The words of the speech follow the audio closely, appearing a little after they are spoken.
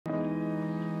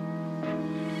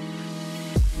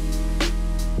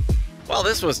Well,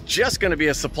 this was just going to be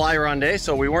a supply run day,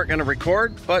 so we weren't going to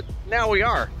record, but now we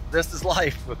are. This is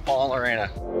life with Paul and Lorena.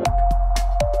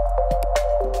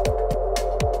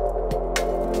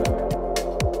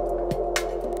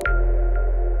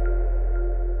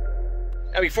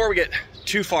 Now, before we get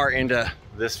too far into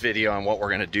this video and what we're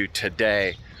going to do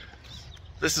today,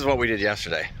 this is what we did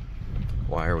yesterday.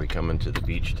 Why are we coming to the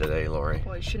beach today, Lori?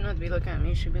 Well, you should not be looking at me.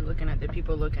 You should be looking at the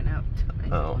people looking out.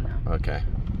 Oh, okay.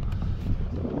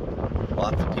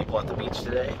 Lots of people at the beach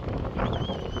today.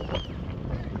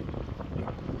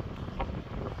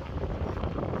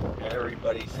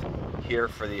 Everybody's here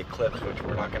for the eclipse, which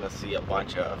we're not going to see a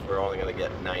bunch of. We're only going to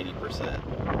get 90%.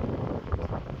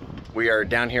 We are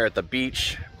down here at the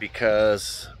beach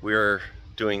because we're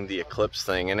doing the eclipse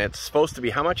thing, and it's supposed to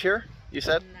be how much here, you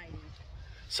said? 90.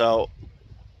 So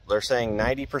they're saying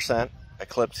 90%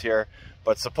 eclipse here,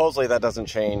 but supposedly that doesn't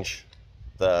change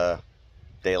the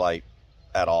daylight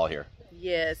at all here.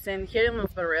 Yes, and here in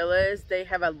Los Barriles, they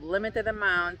have a limited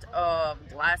amount of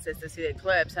glasses to see the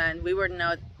eclipse, and we were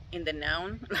not in the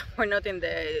known. We're not in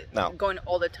the going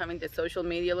all the time in the social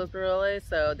media Los Barriles,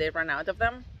 so they ran out of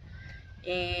them,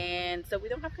 and so we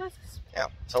don't have glasses. Yeah,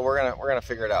 so we're gonna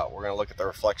figure it out. We're gonna look at the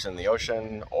reflection in the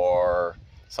ocean or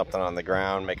something on the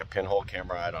ground, make a pinhole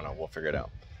camera. I don't know. We'll figure it out.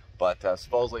 But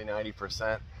supposedly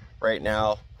 90% right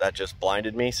now. That just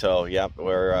blinded me. So yeah,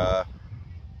 we're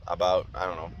about, I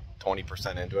don't know,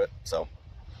 20% into it, so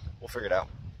we'll figure it out.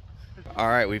 All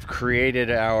right, we've created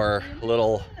our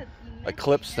little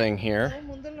eclipse thing here,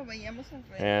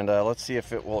 and let's see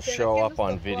if it will show up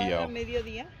on video.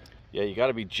 Yeah, you got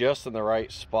to be just in the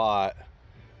right spot,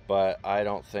 but I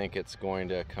don't think it's going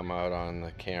to come out on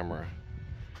the camera.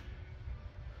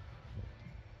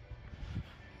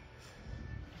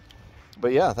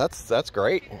 But yeah, that's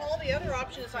great. All the other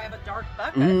options, I have a dark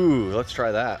bucket. Ooh, let's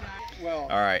try that. Well,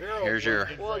 all right, here's your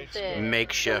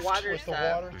makeshift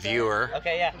viewer.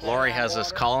 Okay, yeah. Lori has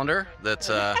this colander that's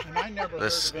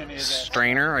this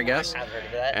strainer, I guess,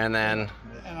 and then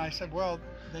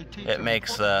it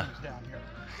makes the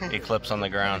eclipse on the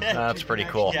ground. That's pretty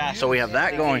cool. So we have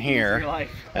that going here,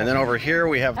 and then over here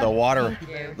we have the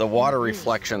water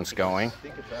reflections going,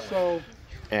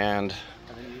 and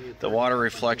the water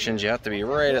reflections, you have to be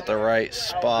right at the right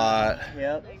spot.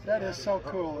 Yep. That is so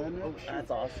cool, isn't it?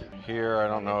 That's awesome. Here, I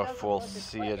don't know if we'll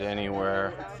see it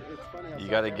anywhere. You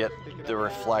got to get the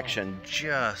reflection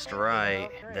just right,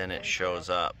 then it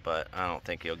shows up, but I don't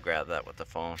think you'll grab that with the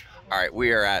phone. All right,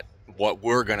 we are at what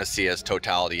we're going to see as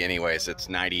totality anyways. It's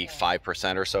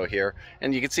 95% or so here,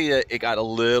 and you can see that it got a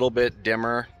little bit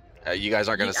dimmer. You guys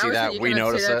aren't going to see that. We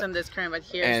notice it. On this screen, but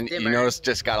here and you notice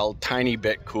just got a tiny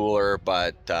bit cooler,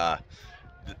 but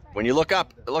when you look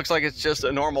up, it looks like it's just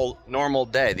a normal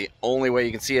day. The only way you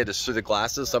can see it is through the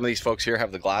glasses. Some of these folks here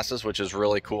have the glasses, which is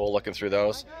really cool looking through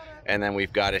those. And then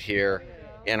we've got it here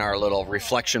in our little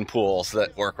reflection pools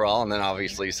that work well. And then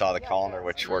obviously you saw the colander,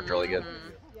 which worked really good.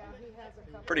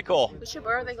 Pretty cool. We should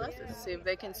borrow the glasses, see if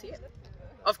they can see it.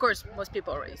 Of course, most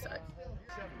people already saw it.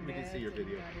 We can see your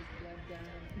video.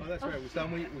 Oh, that's right. We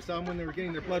saw them when they were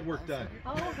getting their blood work done.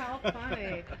 Oh, how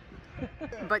funny.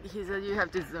 But he said you have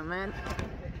to zoom in.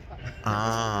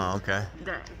 Ah, okay.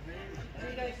 There.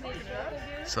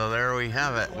 So there we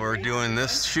have it. We're doing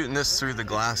this, shooting this through the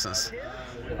glasses.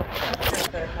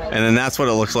 And then that's what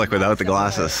it looks like without the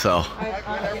glasses, so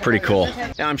pretty cool.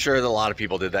 Now I'm sure that a lot of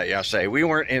people did that yesterday. We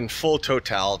weren't in full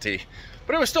totality,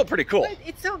 but it was still pretty cool. But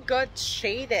it still got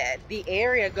shaded. The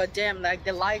area got dim, like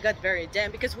the light got very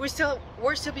dim, because we're still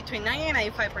between 90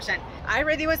 and 95%. I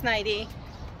already was 90.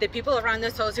 The people around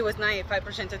us told us it was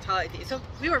 95% totality. So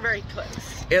we were very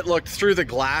close. It looked through the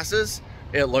glasses,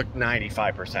 it looked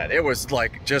 95%. It was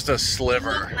like just a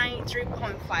sliver.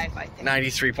 93.5, I think.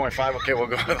 93.5, okay, we'll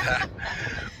go with that.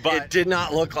 But it did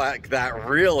not look like that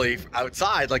really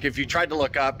outside. Like if you tried to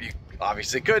look up, you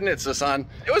obviously couldn't, it's the sun.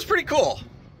 It was pretty cool.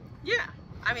 Yeah,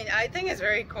 I mean, I think it's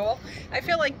very cool. I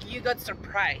feel like you got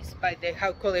surprised by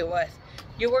how cool it was.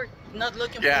 You were not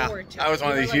looking forward to it. I was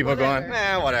one of these people going,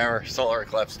 whatever, solar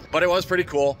eclipse. But it was pretty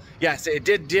cool. Yes, it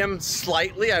did dim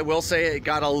slightly. I will say it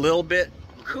got a little bit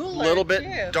cooler, a little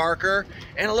bit darker,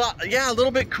 and a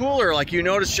little bit cooler. Like you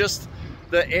noticed, just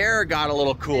the air got a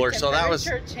little cooler, so that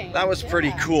was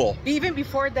pretty cool. Even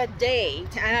before that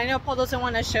date, and I know Paul doesn't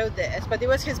want to show this, but it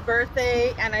was his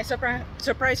birthday, and I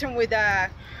surprised him with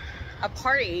a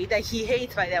party that he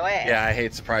hates, by the way. Yeah, I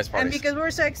hate surprise parties. And because we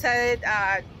were so excited,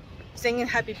 singing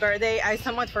happy birthday, I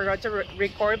somewhat forgot to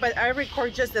record, but I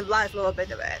record just the last little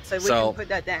bit of it, so we can put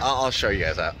that down. I'll show you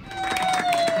guys that.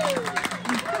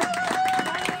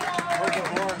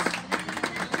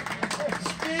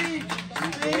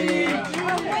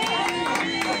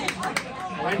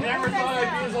 I never thought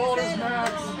I'd be as old as Max.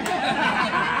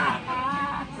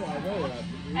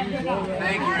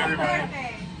 Thank you, everybody.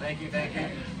 Thank you, thank you.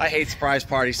 I hate surprise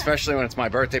parties, especially when it's my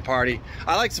birthday party.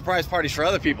 I like surprise parties for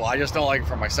other people. I just don't like it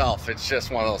for myself. It's just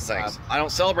one of those things. I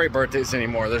don't celebrate birthdays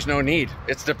anymore. There's no need.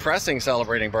 It's depressing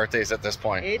celebrating birthdays at this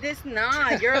point. It is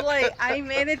not. You're like, I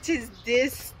made it to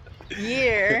this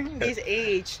year, this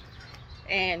age,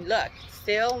 and look,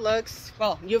 still looks,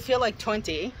 well, you feel like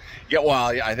 20. Yeah, well,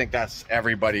 I think that's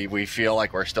everybody. We feel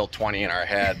like we're still 20 in our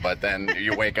head, but then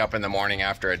you wake up in the morning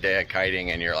after a day of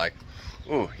kiting and you're like,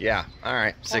 ooh, yeah, all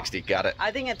right, 60, well, got it. I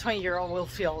think a 20-year-old will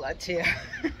feel that too.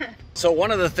 So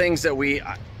one of the things that we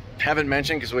haven't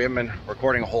mentioned, because we haven't been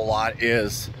recording a whole lot,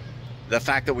 is the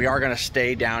fact that we are going to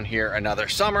stay down here another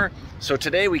summer. So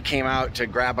today we came out to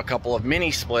grab a couple of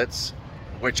mini splits,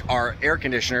 which are air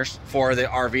conditioners for the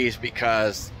RVs,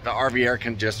 because the RV air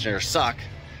conditioners suck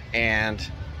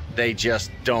and they just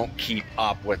don't keep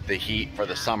up with the heat for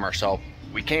the summer. So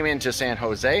we came into San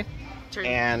Jose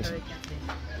and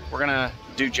we're gonna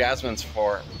do Jasmines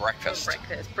for breakfast.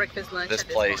 Breakfast, lunch. This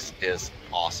place is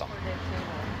awesome.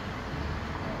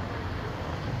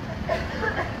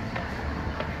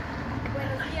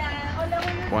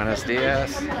 Buenos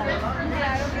dias.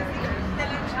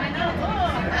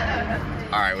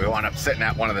 All right, we wound up sitting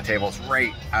at one of the tables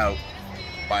right out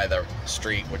by the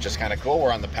street, which is kind of cool.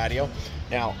 We're on the patio.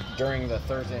 Now, during the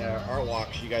Thursday night art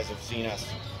walks, you guys have seen us.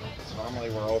 Normally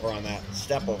we're over on that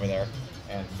step over there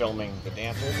and filming the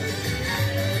dancers.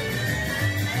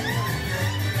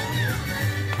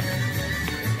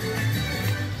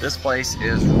 This place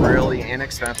is really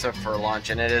inexpensive for lunch,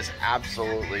 and it is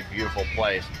absolutely beautiful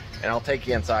place. And I'll take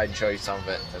you inside and show you some of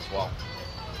it as well.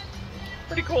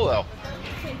 Pretty cool though.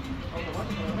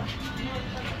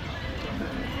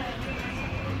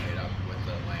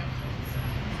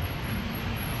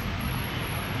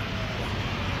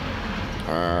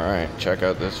 All right, check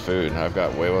out this food. I've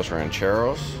got huevos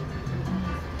rancheros.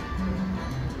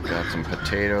 Got some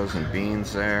potatoes and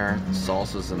beans there. The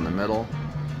salsa's in the middle.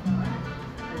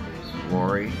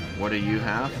 Lori, what do you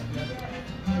have?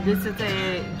 This is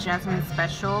a Jasmine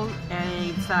special, and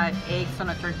it's eggs on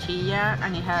a tortilla,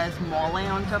 and it has mole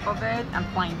on top of it and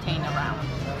plantain around.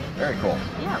 Very cool.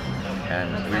 Yeah.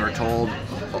 And we were told,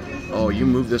 oh, you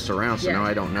moved this around, so now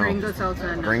I don't know. Gringo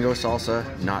salsa. Gringo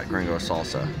salsa, not gringo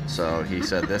salsa. So he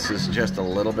said this is just a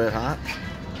little bit hot.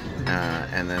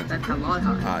 And then that's a lot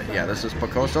hot. Yeah, this is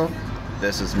picoso.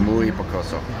 This is muy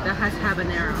picoso. That has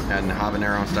habanero. And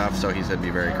habanero and stuff, so he said be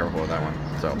very careful with that one.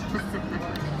 So,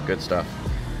 good stuff.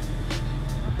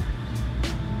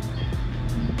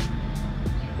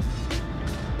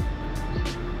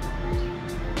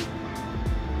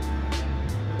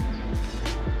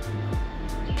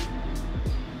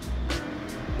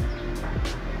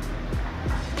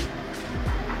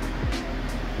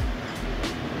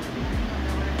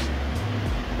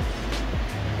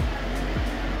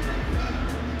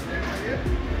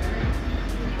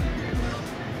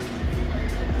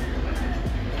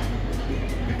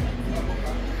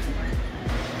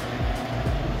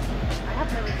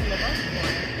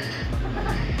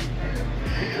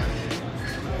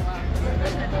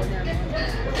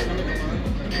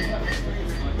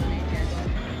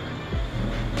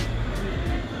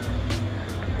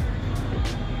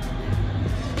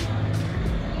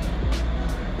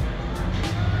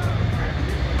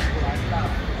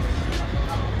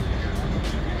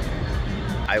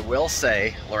 I will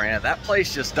say, Lorena, that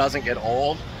place just doesn't get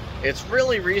old. It's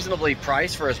really reasonably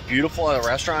priced for as beautiful a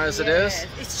restaurant as it is.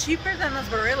 It's cheaper than Los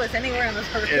Barriles, anywhere in Los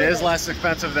Barriles. It is less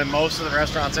expensive than most of the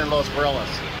restaurants in Los Barriles.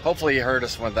 Hopefully you heard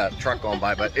us with that truck going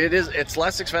by, but it's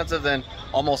less expensive than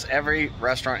almost every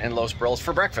restaurant in Los Barriles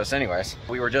for breakfast anyways.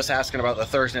 We were just asking about the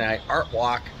Thursday night art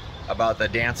walk, about the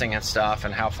dancing and stuff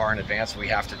and how far in advance we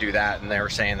have to do that, and they were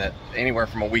saying that anywhere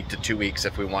from a week to 2 weeks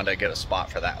if we wanted to get a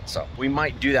spot for that. So we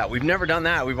might do that. We've never done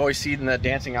that. We've always seen the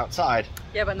dancing outside.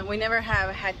 Yeah, but we never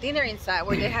have had dinner inside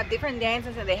where they have different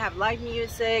dances and they have live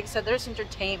music, so there's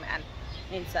entertainment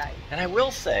inside. And I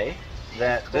will say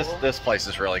that this place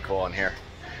is really cool in here.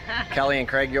 Kelly and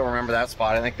Craig, you'll remember that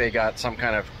spot. I think they got some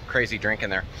kind of crazy drink in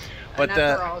there. But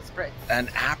an Aperol Spritz. An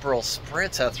Aperol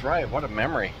Spritz, that's right. What a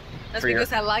memory. That's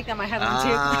because I like them. I have them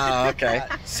too. Ah, okay.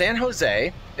 San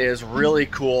Jose is really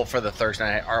cool for the Thursday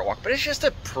night art walk, but it's just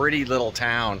a pretty little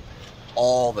town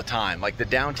all the time. Like the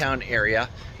downtown area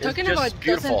is just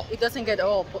beautiful. It doesn't get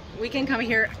old. We can come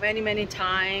here many, many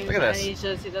times. Look at this.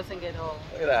 And it doesn't get old.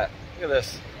 Look at that. Look at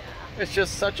this. Yeah. It's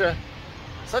just such a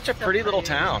pretty little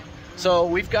town. So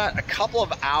we've got a couple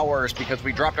of hours because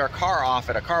we dropped our car off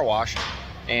at a car wash,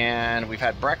 and we've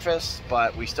had breakfast,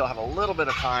 but we still have a little bit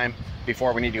of time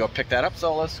before we need to go pick that up,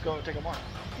 so let's go take a walk.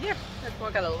 Yeah, let's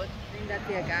walk a little bit. I think that's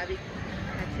the agave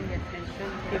catching the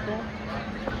attention, people.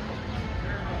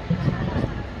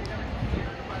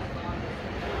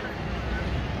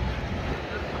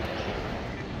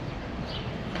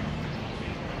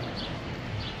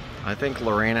 I think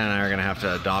Lorena and I are gonna have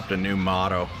to adopt a new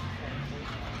motto.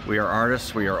 We are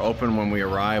artists, we are open when we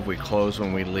arrive, we close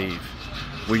when we leave.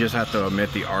 We just have to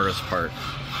omit the artist part.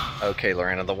 Okay,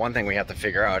 Lorena, the one thing we have to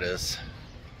figure out is,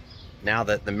 now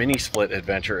that the mini split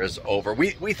adventure is over,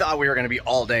 we thought we were gonna be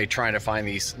all day trying to find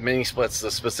these mini splits, the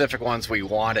specific ones we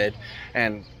wanted,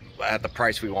 and at the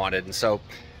price we wanted. And so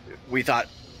we thought,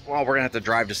 well, we're gonna have to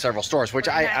drive to several stores, which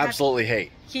I absolutely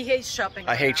hate. He hates shopping.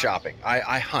 I hate shopping.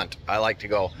 I hunt. I like to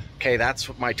go, okay, that's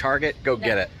my target, go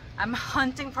get it. I'm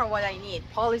hunting for what I need.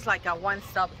 Paul is like a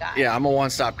one-stop guy. Yeah, I'm a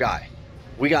one-stop guy.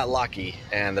 We got lucky,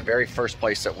 and the very first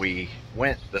place that we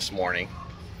went this morning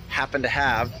happened to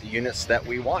have the units that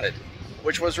we wanted,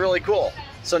 which was really cool.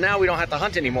 So now we don't have to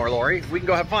hunt anymore, Lori. We can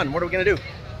go have fun. What are we gonna do?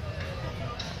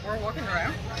 We're walking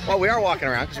around. Well, we are walking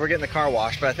around because we're getting the car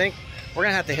washed, but I think we're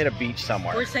gonna have to hit a beach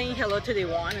somewhere. We're saying hello to the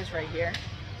iguanas right here.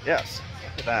 Yes,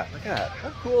 look at that, look at that.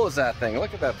 How cool is that thing?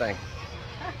 Look at that thing.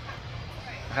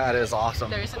 That is awesome.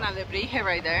 There's an alebrije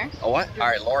right there. Oh, what? All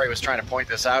right, Lori was trying to point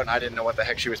this out, and I didn't know what the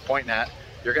heck she was pointing at.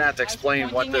 You're gonna have to explain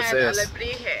what this is.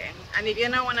 Alebrije. And if you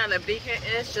know what an alebrije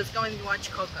is, just go and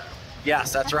watch Coco.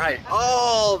 Yes, that's right.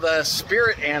 Oh, the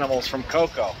spirit animals from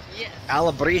Coco. Yes.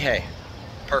 Alebrije.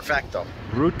 Perfecto.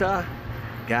 Ruta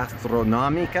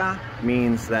gastronomica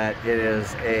means that it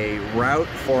is a route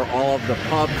for all of the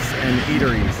pubs and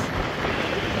eateries.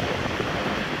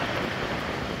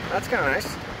 That's kind of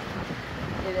nice.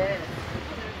 It is.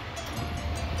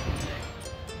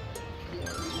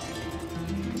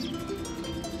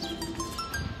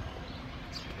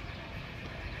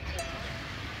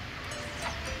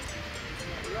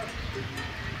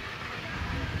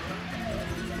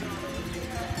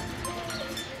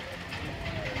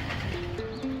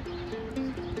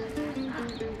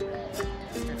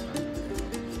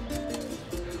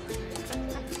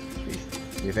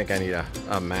 You think I need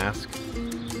a mask?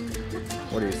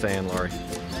 What are you saying, Lori? No,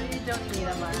 you don't need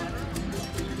a mask.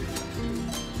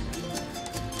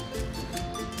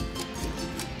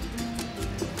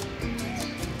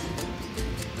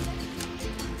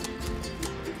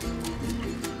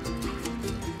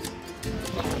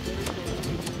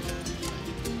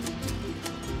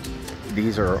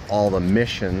 These are all the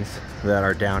missions that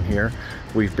are down here.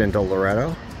 We've been to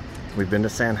Loreto, we've been to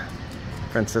San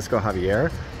Francisco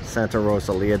Javier, Santa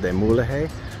Rosalia de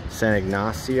Mulegé, San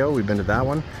Ignacio, we've been to that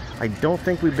one. I don't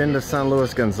think we've been to San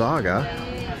Luis Gonzaga.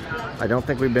 I don't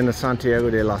think we've been to Santiago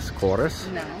de las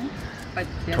Corres. No. But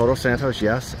yeah. Todos Santos,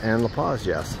 yes, and La Paz,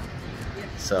 yes.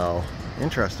 So,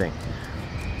 interesting.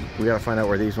 We gotta find out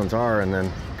where these ones are and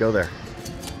then go there.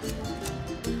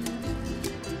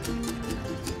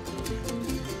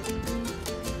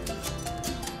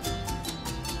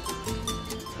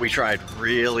 We tried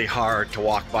really hard to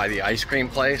walk by the ice cream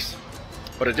place,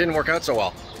 but it didn't work out so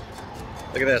well.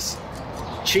 Look at this.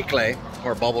 Chicle,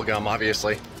 or bubblegum,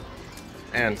 obviously,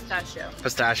 and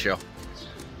pistachio.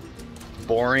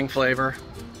 Boring flavor,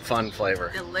 fun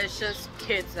flavor. Delicious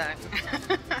kids.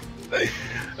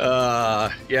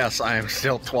 Yes, I am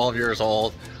still 12 years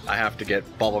old. I have to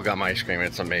get bubblegum ice cream.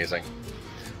 It's amazing.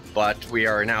 But we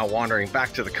are now wandering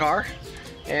back to the car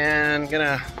and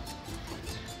gonna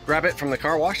grab it from the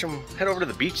car wash and head over to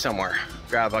the beach somewhere.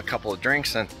 Grab a couple of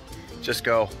drinks and just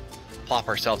go plop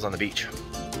ourselves on the beach.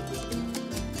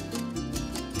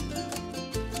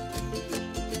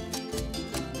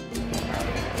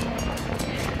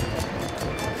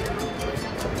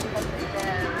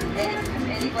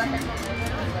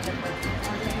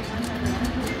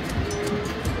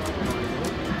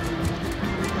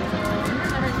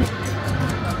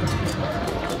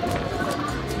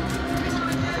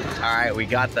 Alright, we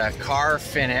got the car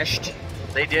finished.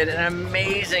 They did an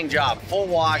amazing job. Full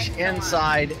wash,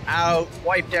 inside, out,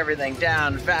 wiped everything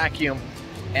down, vacuum,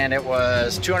 and it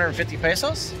was 250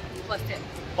 pesos? Plus tip.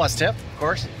 Plus tip, of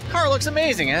course. Car looks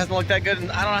amazing. It hasn't looked that good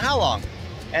in I don't know how long.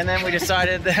 And then we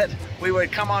decided that we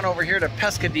would come on over here to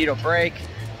Pescadito Break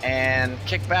and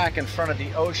kick back in front of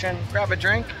the ocean, grab a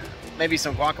drink, maybe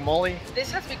some guacamole.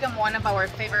 This has become one of our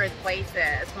favorite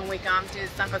places when we come to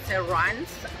San Jose runs.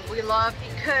 We love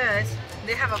because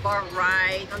they have a bar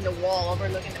right on the wall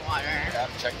overlooking the water. Yeah,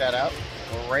 check that out.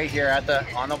 We're right here at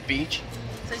on the beach.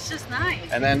 So it's just nice.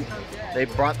 And then they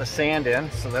brought the sand in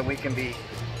so that we can be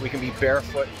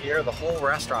barefoot here. The whole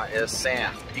restaurant is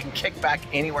sand. You can kick back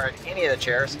anywhere at any of the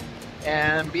chairs.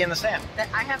 and be in the sand.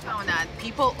 I have found that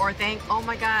people or think, oh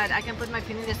my god, I can put my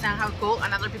feet in the sand, how cool,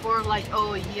 and other people are like,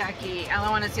 oh yucky, I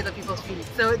don't want to see the people's feet.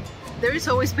 So there is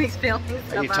always mixed feelings.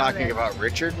 Are you talking about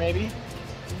Richard maybe?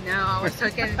 No, I was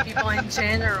talking people in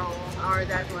general are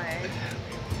that way.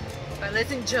 But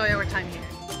let's enjoy our time here.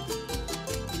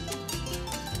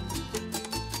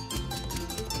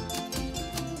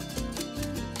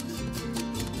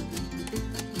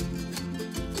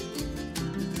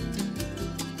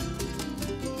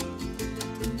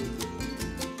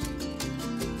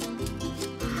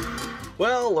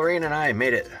 Well, Lorraine and I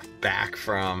made it back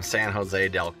from San Jose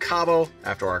del Cabo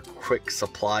after our quick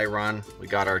supply run. We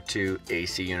got our 2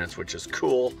 AC units, which is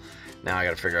cool. Now I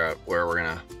got to figure out where we're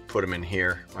gonna put them in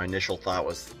here. My initial thought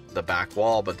was the back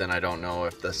wall, but then I don't know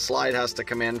if the slide has to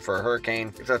come in for a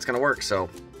hurricane, if that's gonna work. So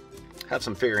have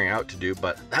some figuring out to do,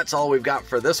 but that's all we've got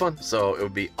for this one. So it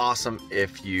would be awesome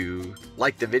if you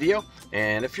liked the video,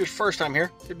 and if you're first time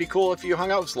here, it'd be cool if you hung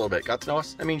out with us a little bit, got to know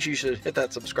us. That means you should hit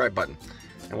that subscribe button,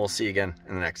 and we'll see you again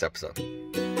in the next episode.